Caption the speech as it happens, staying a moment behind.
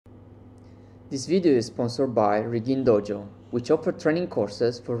This video is sponsored by Rigging Dojo, which offers training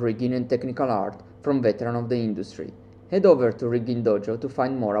courses for rigging and technical art from veterans of the industry. Head over to Rigging Dojo to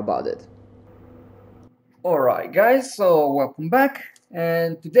find more about it. Alright guys, so welcome back,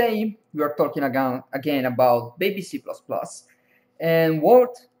 and today we are talking again about BabyC++, and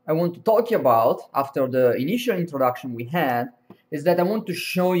what I want to talk about after the initial introduction we had is that I want to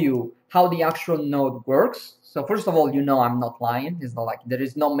show you how the actual node works. So first of all, you know I'm not lying. It's not like there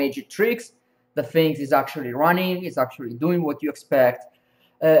is no magic tricks. The thing is actually running, it's actually doing what you expect.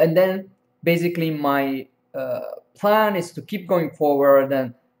 And then basically my plan is to keep going forward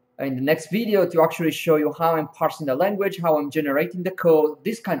and in the next video to actually show you how I'm parsing the language, how I'm generating the code,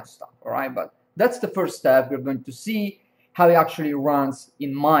 this kind of stuff, all right? But that's the first step. We're going to see how it actually runs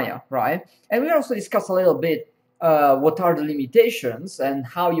in Maya, right? And we also discuss a little bit what are the limitations and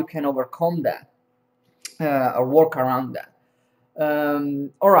how you can overcome that or work around that.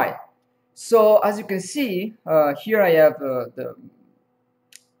 All right. So as you can see, here I have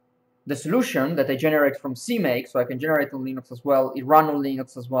the solution that I generate from CMake, so I can generate on Linux as well. It runs on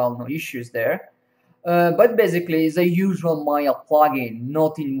Linux as well, no issues there. But basically, it's a usual Maya plugin,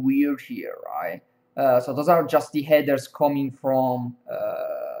 nothing weird here, right? So those are just the headers coming from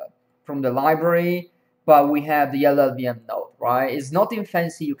the library, but we have the LLVM node, right? It's nothing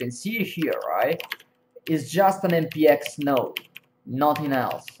fancy. You can see it here, right? It's just an NPX node. Nothing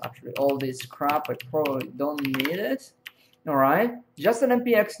else. Actually, all this crap, I probably don't need it. All right, just an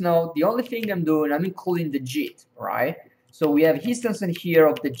NPX node. The only thing I'm doing, I'm including the JIT, right? So we have instance in here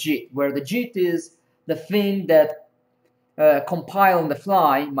of the JIT, where the JIT is the thing that compile on the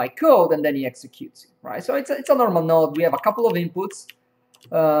fly my code and then he executes it, right? So it's a normal node. We have a couple of inputs,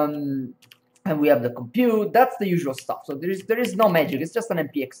 and we have the compute. That's the usual stuff. So there is no magic. It's just an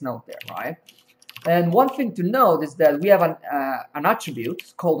NPX node there, right? And one thing to note is that we have an attribute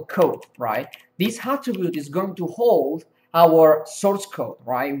called code, right? This attribute is going to hold our source code,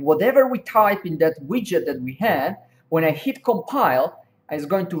 right? Whatever we type in that widget that we had, when I hit compile, it's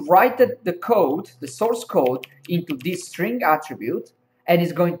going to write the code, the source code, into this string attribute, and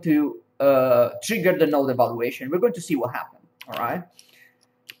it's going to trigger the node evaluation. We're going to see what happened, all right?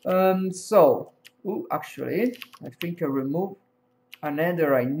 Actually, I think I removed an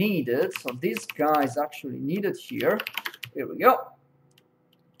header I needed, so this guy is actually needed here. Here we go.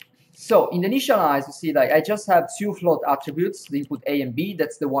 So in the initialize, you see that I just have two float attributes, the input A and B.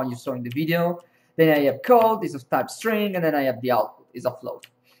 That's the one you saw in the video. Then I have code is of type string, and then I have the output is a float.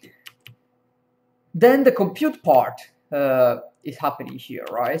 Then the compute part is happening here,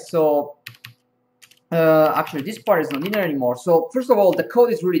 right? So actually, this part is not in there anymore. So first of all, the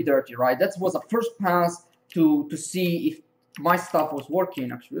code is really dirty, right? That was a first pass to see if my stuff was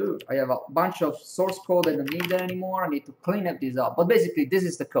working. Actually, I have a bunch of source code. I don't need that anymore. I need to clean up this up. But basically, this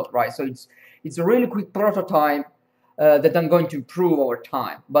is the code, right? So it's a really quick prototype that I'm going to improve over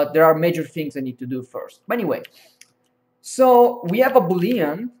time. But there are major things I need to do first. But anyway, so we have a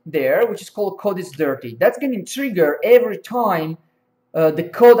boolean there, which is called code is dirty. That's going to trigger every time the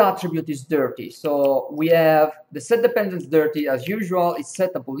code attribute is dirty. So we have the set dependence dirty as usual. It's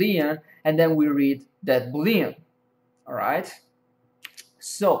set a boolean, and then we read that boolean. All right,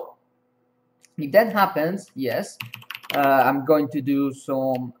 so if that happens, yes, I'm going to do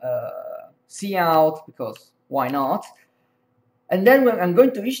some cout, because why not? And then I'm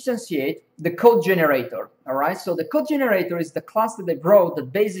going to instantiate the code generator. All right, so the code generator is the class that I wrote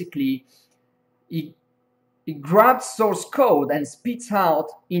that basically it grabs source code and spits out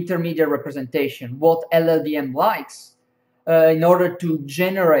intermediate representation, what LLVM likes, in order to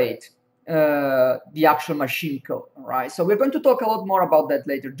generate the actual machine code, all right? So we're going to talk a lot more about that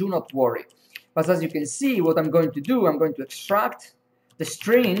later, do not worry. But as you can see, what I'm going to do, I'm going to extract the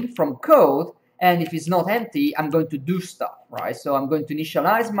string from code, and if it's not empty, I'm going to do stuff, right? So I'm going to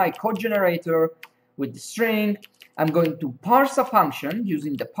initialize my code generator with the string. I'm going to parse a function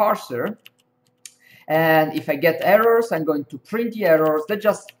using the parser, and if I get errors, I'm going to print the errors. They're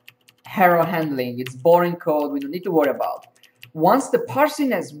just error handling. It's boring code we don't need to worry about. Once the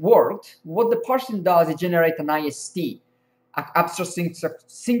parsing has worked, what the parsing does is generate an IST, abstract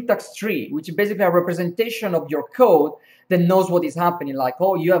syntax tree, which is basically a representation of your code that knows what is happening. Like,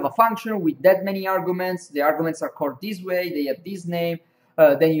 oh, you have a function with that many arguments. The arguments are called this way. They have this name.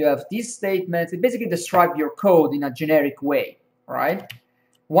 Then you have these statements. It basically describes your code in a generic way, right?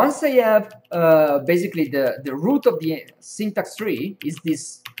 Once I have basically the root of the syntax tree is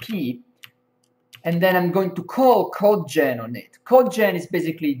this P, and then I'm going to call CodeGen on it. CodeGen is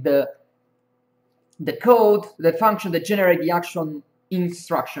basically the code, the function that generates the actual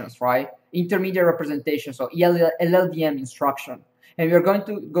instructions, right? Intermediate representation, so LLVM instruction. And we're going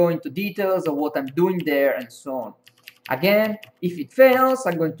to go into details of what I'm doing there and so on. Again, if it fails,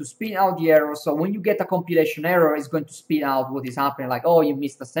 I'm going to spin out the error. So when you get a compilation error, it's going to spin out what is happening, like, oh, you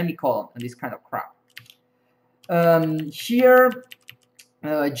missed a semicolon and this kind of crap. Here,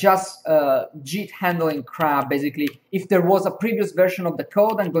 just JIT handling crap. Basically, if there was a previous version of the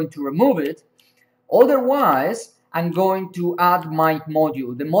code, I'm going to remove it. Otherwise, I'm going to add my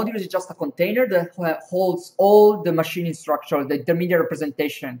module. The module is just a container that holds all the machine structure, the intermediate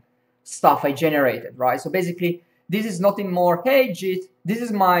representation stuff I generated, right? So basically, this is nothing more, hey, JIT, this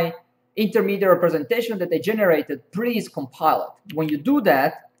is my intermediate representation that I generated, please compile it. When you do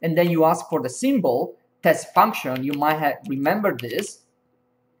that, and then you ask for the symbol, test function, you might have remembered this,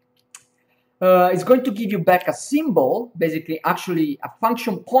 it's going to give you back a symbol, basically actually a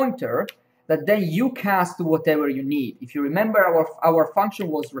function pointer, that then you cast to whatever you need. If you remember, our function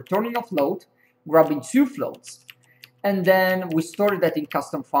was returning a float, grabbing 2 floats, and then we stored that in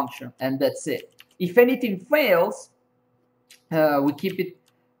custom function, and that's it. If anything fails, we keep it,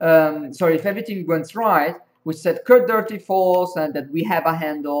 sorry, if everything went right, we set curt dirty false and that we have a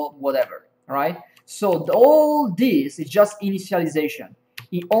handle, whatever, right? So all this is just initialization.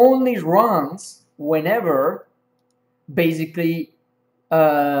 It only runs whenever, basically,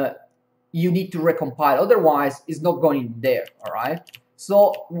 you need to recompile. Otherwise, it's not going there, all right?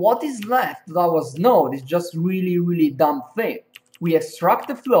 So what is left that was node is just really, really dumb thing. We extract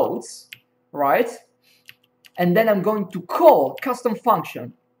the floats, right? And then I'm going to call custom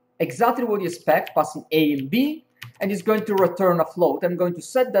function, exactly what you expect, passing A and B, and it's going to return a float. I'm going to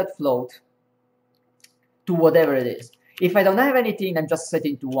set that float to whatever it is. If I don't have anything, I'm just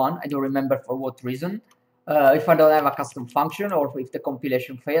setting to 1. I don't remember for what reason. If I don't have a custom function, or if the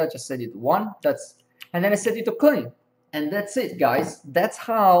compilation failed, I just set it to 1. And then I set it to clean. And that's it, guys. That's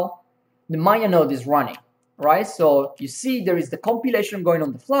how the Maya node is running, right? So you see there is the compilation going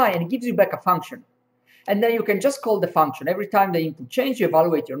on the fly, and it gives you back a function. And then you can just call the function. Every time the input changes, you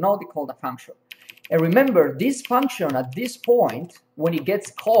evaluate your node, you call the function. And remember, this function at this point, when it gets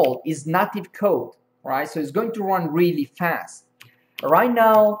called, is native code, right? So it's going to run really fast. Right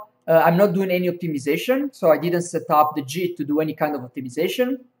now, I'm not doing any optimization, so I didn't set up the JIT to do any kind of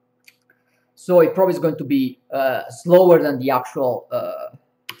optimization. So it probably is going to be slower than the actual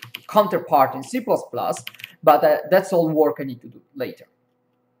counterpart in C++, but that's all work I need to do later.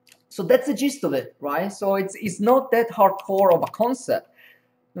 So that's the gist of it, right? So it's not that hardcore of a concept.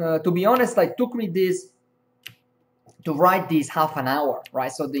 To be honest, it took me to write this half an hour,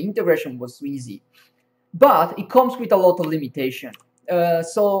 right? So the integration was easy, but it comes with a lot of limitation.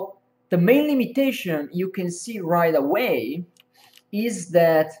 So the main limitation you can see right away is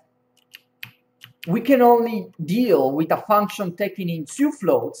that we can only deal with a function taking in 2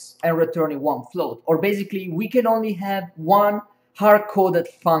 floats and returning 1 float. Or basically, we can only have 1 hard-coded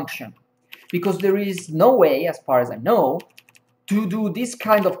function, because there is no way, as far as I know, to do this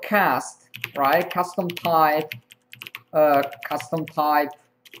kind of cast, right? Custom type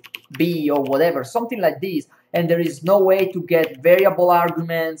B or whatever, something like this. And there is no way to get variable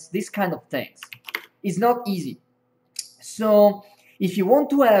arguments, these kind of things. It's not easy. So if you want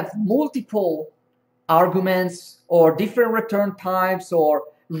to have multiple arguments or different return types or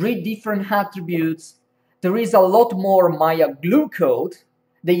read different attributes, there is a lot more Maya glue code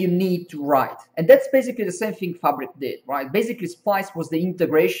that you need to write. And that's basically the same thing Fabric did, right? Basically, Splice was the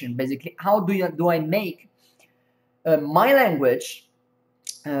integration. Basically, how do I make my language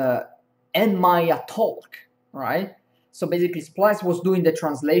and Maya talk, right? So basically, Splice was doing the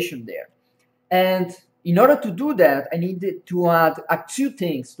translation there. And in order to do that, I needed to add 2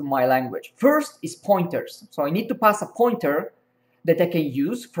 things to my language. First is pointers. So I need to pass a pointer that I can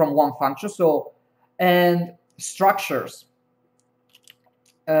use from one function. So, and structures.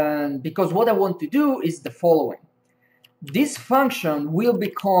 And because what I want to do is the following. This function will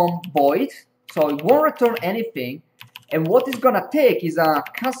become void, so it won't return anything. And what it's gonna take is a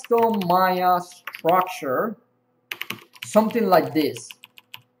custom Maya structure, something like this,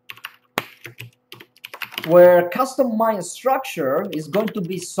 where custom Maya structure is going to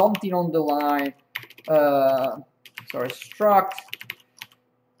be something on the line, struct,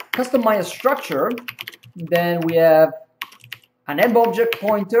 custom Maya structure, then we have an M object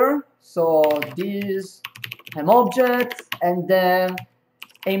pointer, so this M object, and then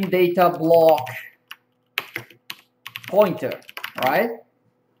M data block pointer, right?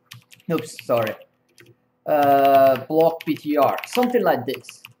 Oops, sorry. Block PTR, something like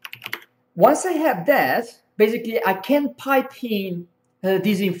this. Once I have that, basically I can pipe in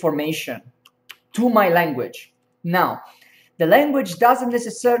this information to my language. Now, the language doesn't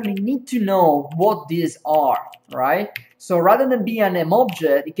necessarily need to know what these are, right? So rather than be an M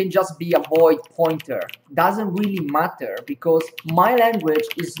object, it can just be a void pointer. Doesn't really matter because my language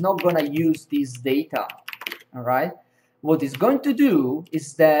is not going to use this data, all right? What it's going to do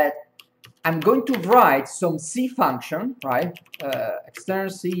is that I'm going to write some C function, right?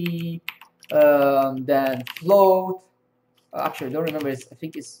 External C, then float. Actually, I don't remember. I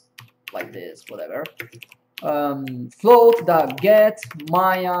think it's like this, whatever. Float that get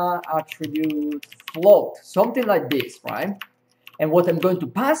Maya attribute float, something like this, right? And what I'm going to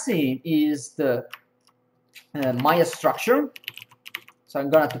pass in is the Maya structure. So I'm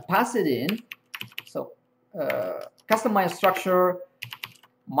going to pass it in. So custom Maya structure,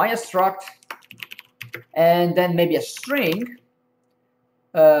 Maya struct, and then maybe a string,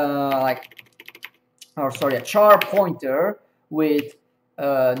 a char pointer with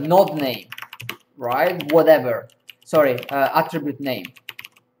node name, right? Whatever. Sorry, attribute name.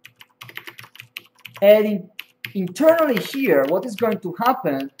 And internally here, what is going to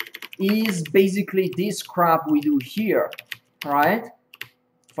happen is basically this crap we do here, right?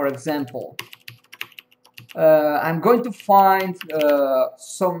 For example, I'm going to find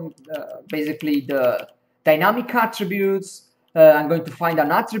basically the dynamic attributes. I'm going to find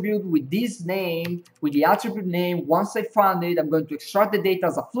an attribute with this name, with the attribute name. Once I found it, I'm going to extract the data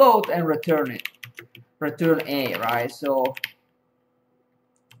as a float and return it. Return A, right? So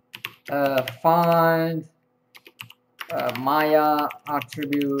find Maya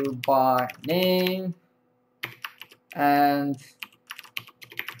attribute by name and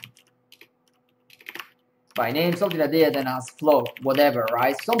by name, something like that, then as float, whatever,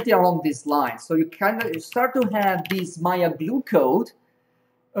 right? Something along this line. So you start to have this Maya glue code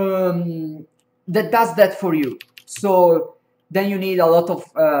that does that for you. So then you need a lot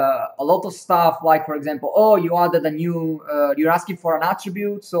of stuff, like for example, oh, you added a new, you're asking for an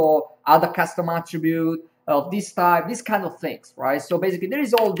attribute, so add a custom attribute of this type, these kind of things, right? So basically there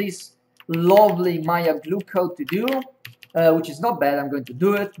is all this lovely Maya glue code to do, which is not bad. I'm going to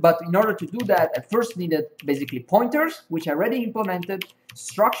do it, but in order to do that, I first needed basically pointers, which I already implemented,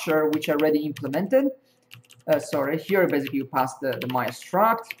 structure, which I already implemented. Sorry, here basically you pass the Maya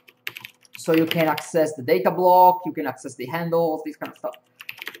struct, so you can access the data block, you can access the handles, this kind of stuff.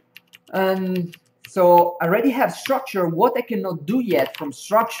 And so I already have structure. What I cannot do yet from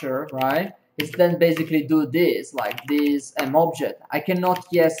structure, right, is then basically do this, like this object. I cannot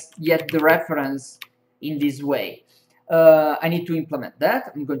yet the reference in this way. I need to implement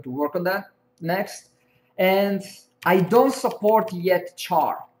that. I'm going to work on that next. And I don't support yet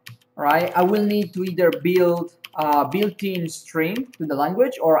char, right? I will need to either build a built-in string to the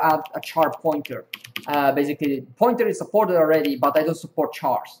language or add a char pointer. Basically, pointer is supported already, but I don't support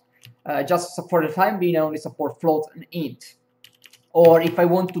chars. Just for the time being, I only support float and int. Or if I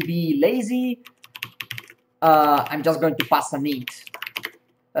want to be lazy, I'm just going to pass an int,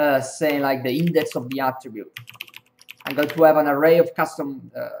 saying like the index of the attribute. I'm going to have an array of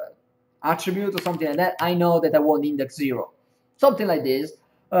custom attribute or something like that. I know that I want index 0. Something like this.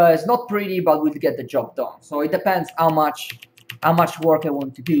 It's not pretty, but we'll get the job done. So it depends how much work I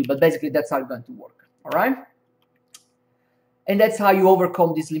want to do. But basically, that's how it's going to work. All right? And that's how you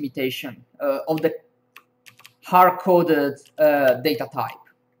overcome this limitation of the hard-coded data type.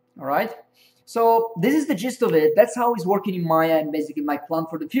 All right? So this is the gist of it. That's how it's working in Maya and basically my plan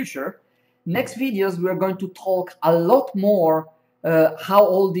for the future. Next videos, we are going to talk a lot more how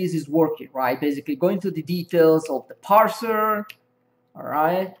all this is working, right? Basically going to the details of the parser, all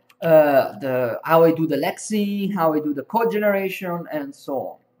right? How I do the lexing, how I do the code generation, and so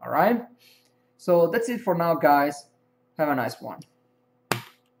on, all right? So that's it for now, guys. Have a nice one.